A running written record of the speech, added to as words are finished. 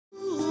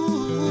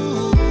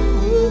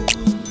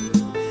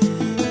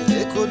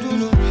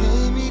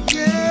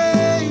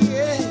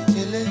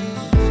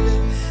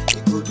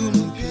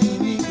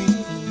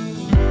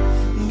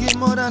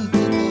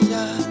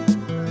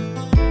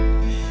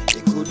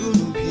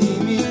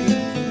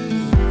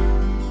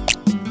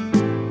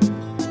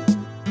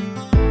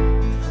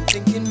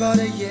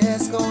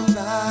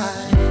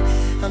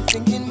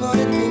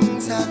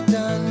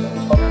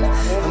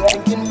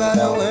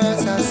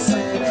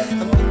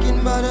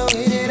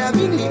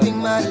sing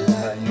my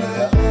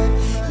life.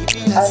 If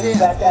you not say I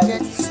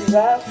forget to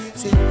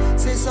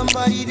say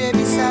somebody they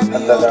beside me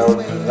all the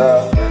way.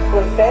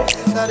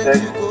 Started to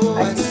go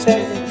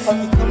astray.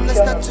 The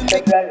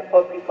Federal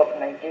Republic of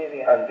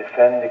Nigeria. And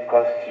defend the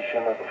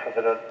Constitution of the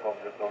Federal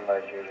Republic of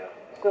Nigeria.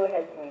 So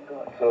help me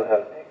God. So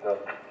help me God.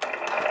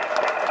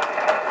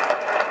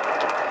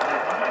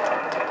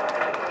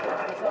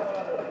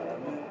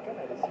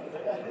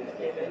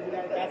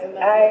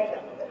 I,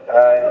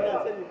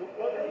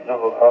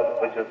 Nuhu Bajoga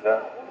Audu,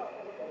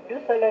 do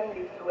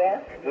solemnly swear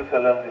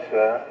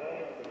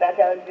that I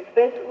will be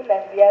faithful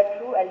and bear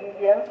true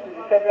allegiance to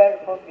the Federal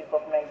Republic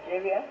of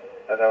Nigeria.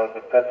 That I will be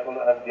faithful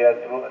and bear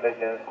true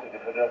allegiance to the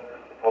Federal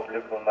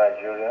Republic of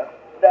Nigeria.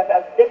 That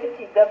as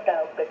Deputy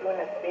Governor of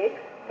Kaduna State,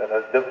 I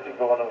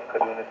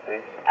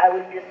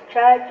will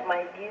discharge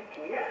my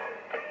duties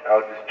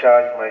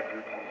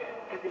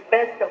to the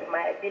best of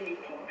my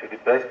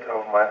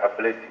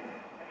ability.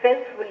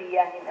 Faithfully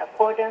and in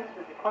accordance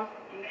with the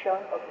Constitution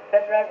of the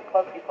Federal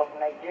Republic of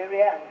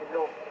Nigeria and the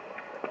law.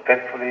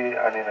 Faithfully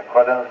and in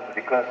accordance with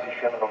the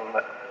Constitution of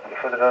the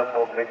Federal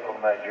Republic of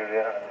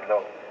Nigeria and the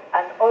law.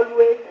 And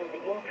always in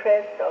the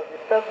interest of the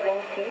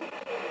sovereignty,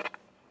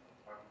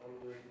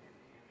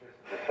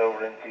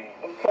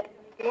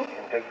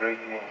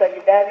 integrity,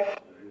 solidarity,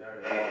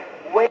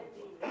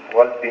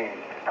 well-being,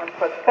 and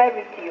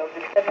prosperity of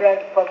the Federal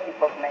Republic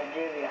of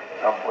Nigeria.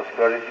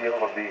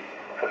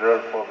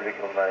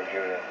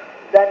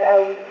 That I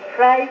will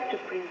strive to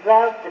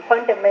preserve the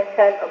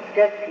fundamental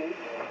objectives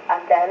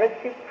and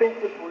directive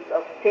principles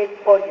of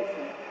state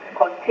policy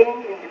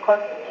contained in the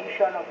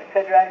Constitution of the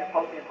Federal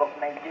Republic of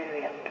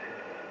Nigeria.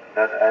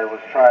 That I will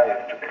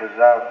strive to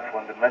preserve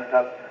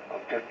fundamental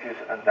objectives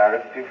and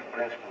directive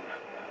principles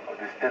of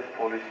the state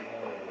policy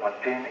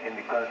contained in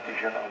the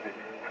Constitution of the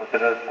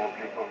Federal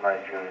Republic of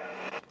Nigeria.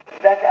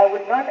 That I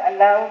will not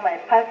allow my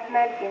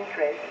personal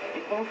interests to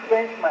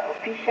influence my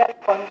official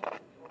conduct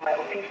or my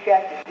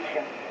official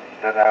decisions.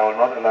 That I will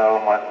not allow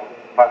my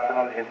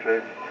personal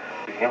interests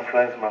to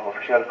influence my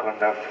official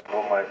conduct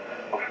or my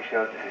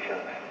official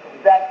decisions.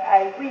 That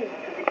I will,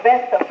 to the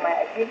best of my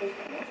ability,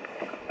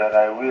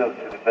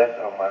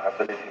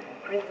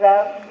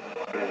 preserve,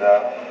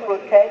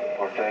 protect,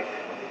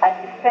 and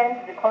defend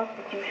the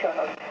Constitution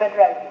of the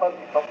Federal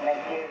Republic of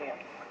Nigeria.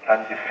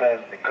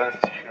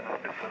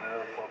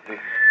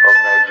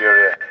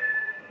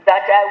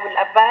 That I will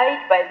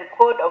abide by the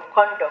Code of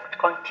Conduct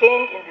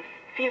contained in the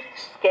 5th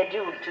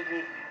schedule to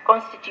the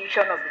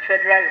Constitution of the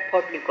Federal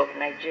Republic of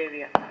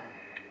Nigeria.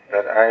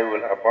 That I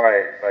will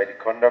abide by the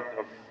conduct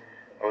of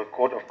our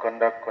Code of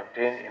Conduct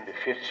contained in the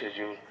 5th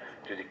schedule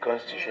to the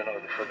Constitution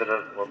of the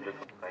Federal Republic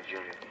of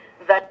Nigeria.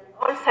 That in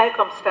all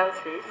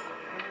circumstances,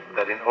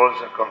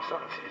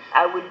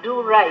 I will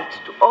do right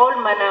to all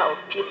manner of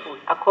people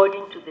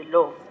according to the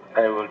law.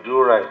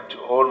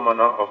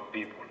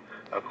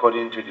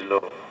 According to the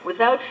law.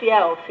 Without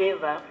fear or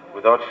favor.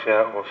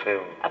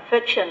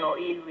 Affection or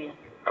ill will.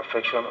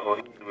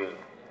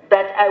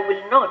 That I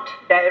will not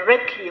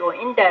directly or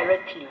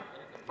indirectly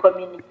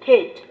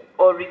communicate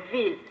or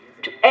reveal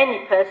to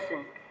any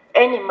person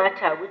any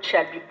matter which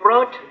shall be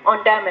brought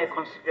under my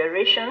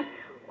consideration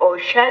or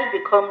shall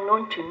become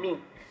known to me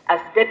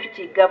as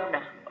Deputy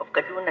Governor of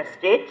Kaduna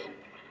State,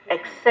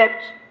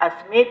 except as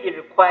may be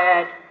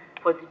required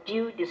for the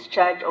due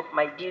discharge of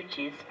my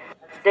duties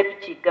as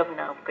Deputy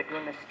Governor of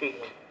Kaduna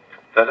State.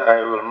 That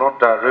I will not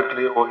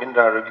directly or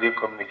indirectly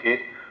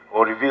communicate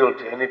or reveal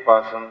to any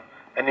person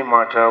any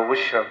matter which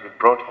shall be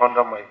brought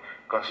under my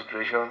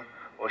consideration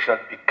or shall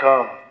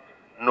become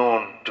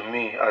known to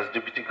me as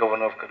Deputy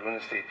Governor of Kaduna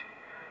State,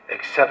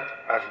 except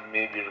as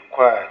may be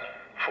required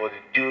for the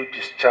due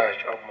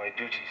discharge of my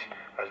duties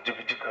as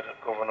Deputy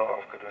Governor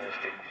of Kaduna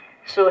State.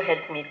 So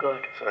help me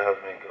God. So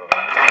help me God.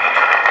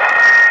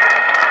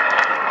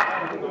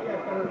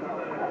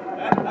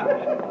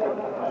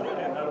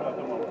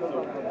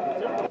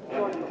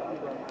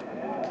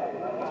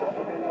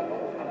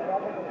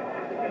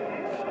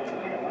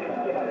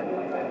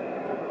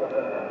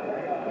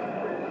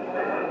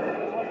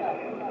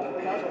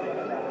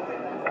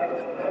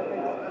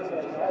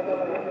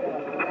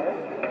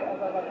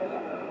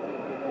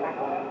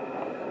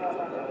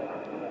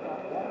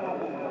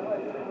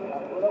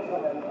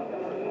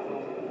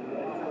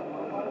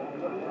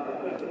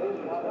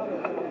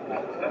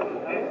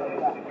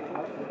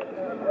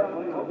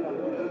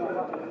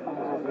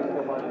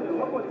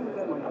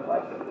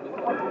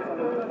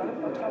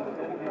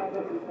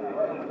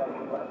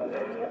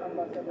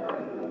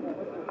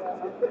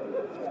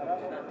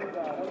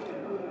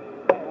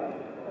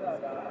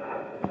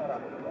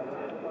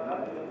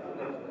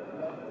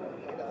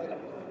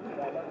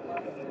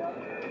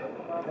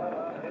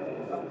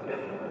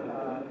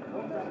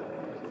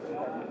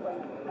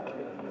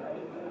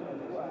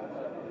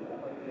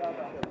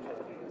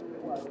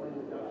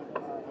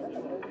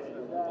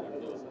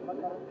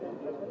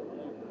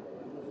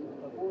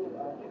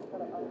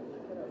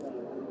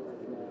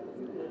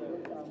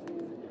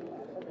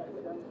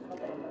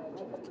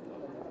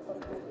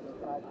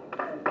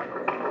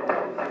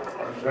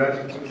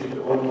 Gratitude to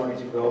the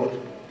Almighty God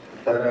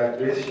that I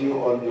address you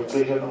on the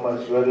occasion of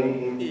my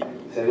swearing-in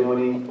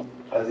ceremony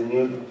as the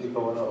new Deputy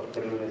Governor of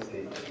Kaduna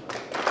State.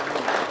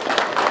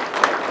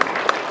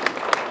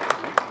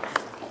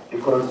 The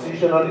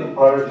constitutional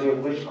imperative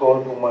which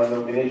called for my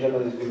nomination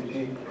as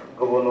Deputy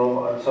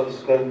Governor and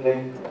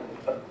subsequently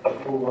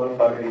approval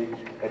by the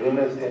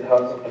Kaduna State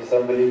House of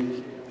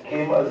Assembly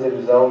came as a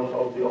result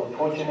of the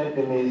unfortunate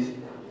demise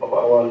of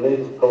our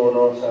late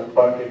Governor Sir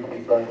Patrick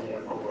Ibrahim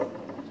Yakuba.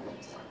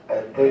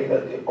 I pray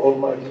that the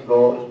Almighty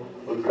God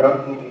will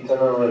grant him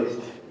eternal rest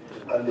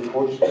and the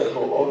fortune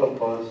for all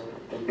of us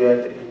to bear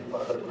the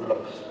irreparable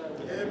loss.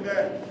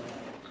 Amen.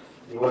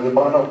 He was a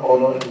man of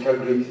honor,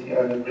 integrity,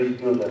 and a great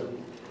builder.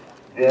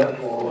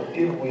 Therefore,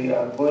 if we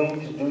are going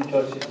to do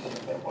justice in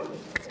the memory,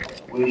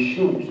 we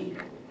should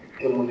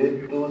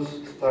emulate those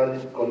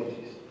sterling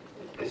qualities,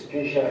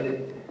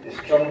 especially the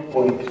strong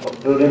point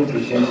of building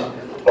bridges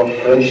of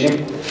friendship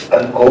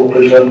and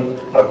cooperation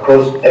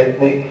across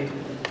ethnic,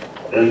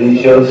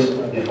 religious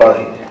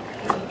divide.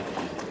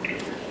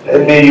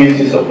 Let me use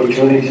this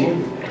opportunity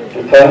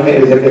to thank the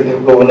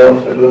Executive Governor of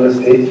Kaduna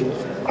State,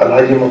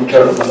 Alhaji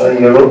Mukhtar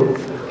Yero,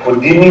 for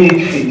deeming it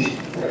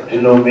fit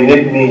to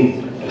nominate me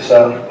to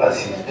serve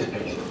as his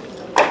deputy.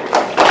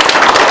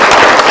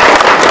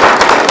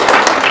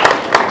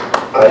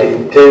 I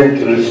intend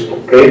to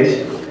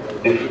reciprocate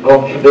the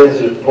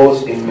confidence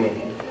reposed in me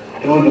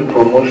through the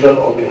promotion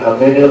of a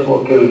harmonious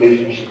working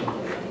relationship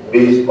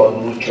based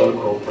on mutual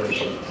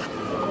cooperation.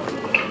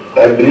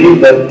 I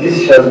believe that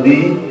this shall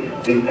be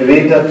the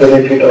greater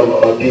benefit of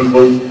our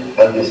people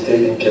and the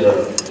state in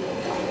general.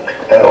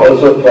 I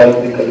also thank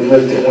the Kaduna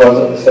State House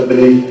of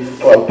Assembly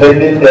for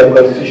appending their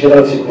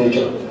constitutional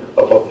signature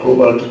of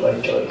approval to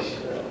my choice.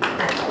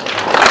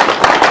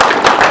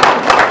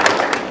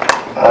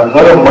 I am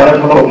not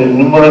mindful of the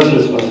numerous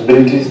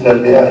responsibilities that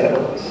lay ahead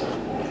of us.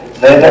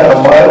 Neither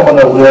am I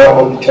unaware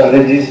of the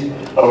challenges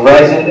of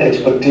rising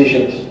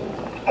expectations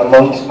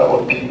amongst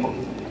our people,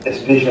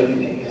 especially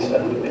the youth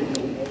and women.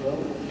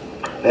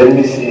 Let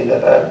me say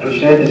that I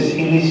appreciate the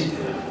series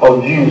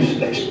of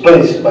views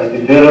expressed by the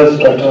various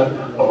strata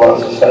of our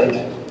society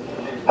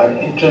and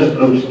interest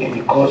groups in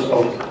the course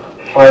of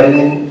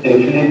filling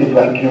the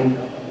vacuum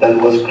that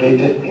was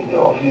created in the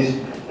office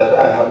that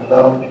I have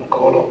now been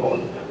called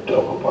upon to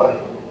occupy.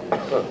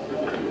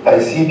 I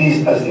see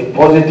this as a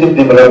positive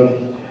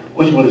development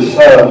which will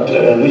serve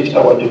to enrich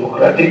our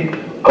democratic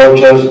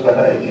cultures and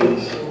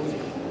ideals.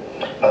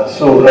 And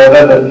so,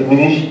 rather than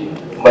diminish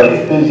my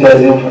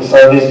enthusiasm for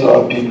service to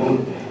our people,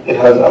 it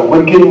has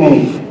awakened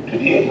me to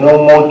the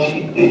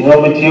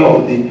enormity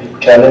of the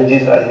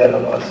challenges ahead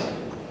of us,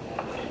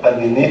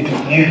 and the need to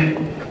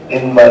give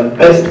in my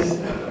best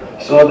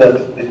so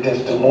that the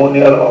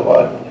testimonial of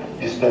our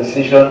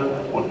dispensation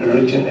would be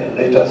written in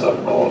letters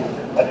of gold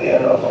at the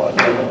end of our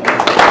journey.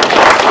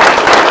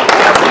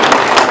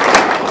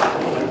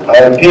 I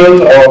appeal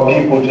to our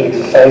people to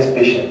exercise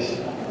patience,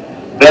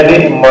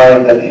 bearing in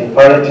mind that the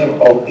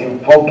imperative of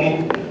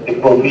invoking the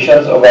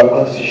provisions of our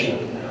Constitution,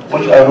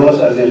 which arose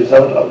as a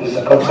result of the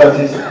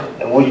circumstances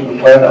in which we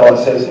find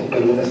ourselves in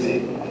Kaduna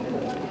State,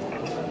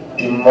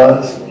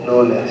 demands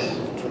no less.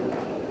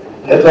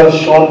 Let us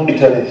shun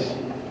bitterness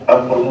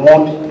and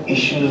promote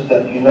issues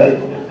that unite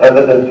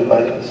rather than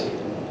divide us.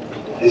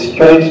 The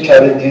spirit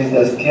challenges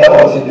that stare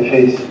us in the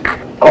face,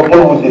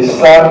 coupled with the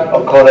sad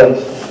occurrence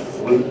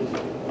with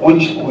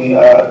which we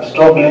are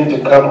struggling to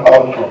come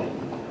out from,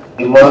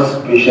 demands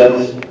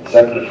patience,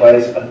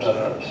 sacrifice, and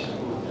tolerance.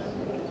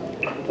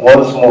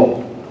 Once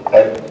more,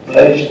 I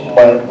pledge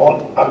my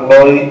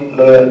unalloyed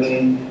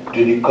loyalty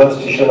to the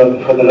Constitution of the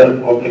Federal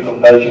Republic of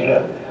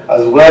Nigeria,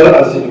 as well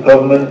as to the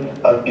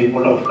government and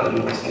people of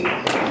Kaduna State.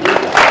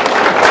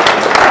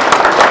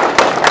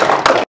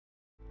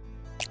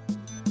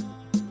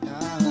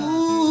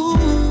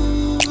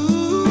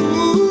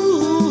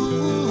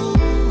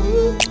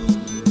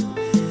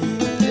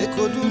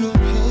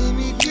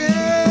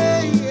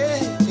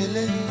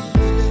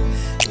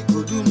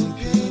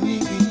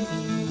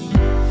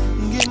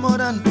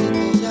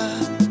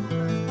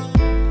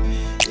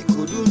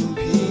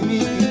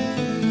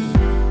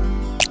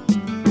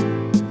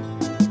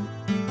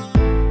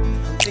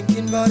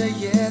 About the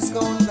years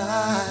gone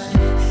by,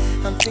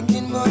 I'm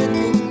thinking about the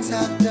things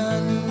I've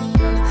done,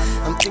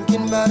 I'm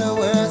thinking about the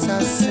words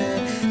I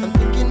said, I'm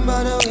thinking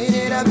about the way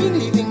that I've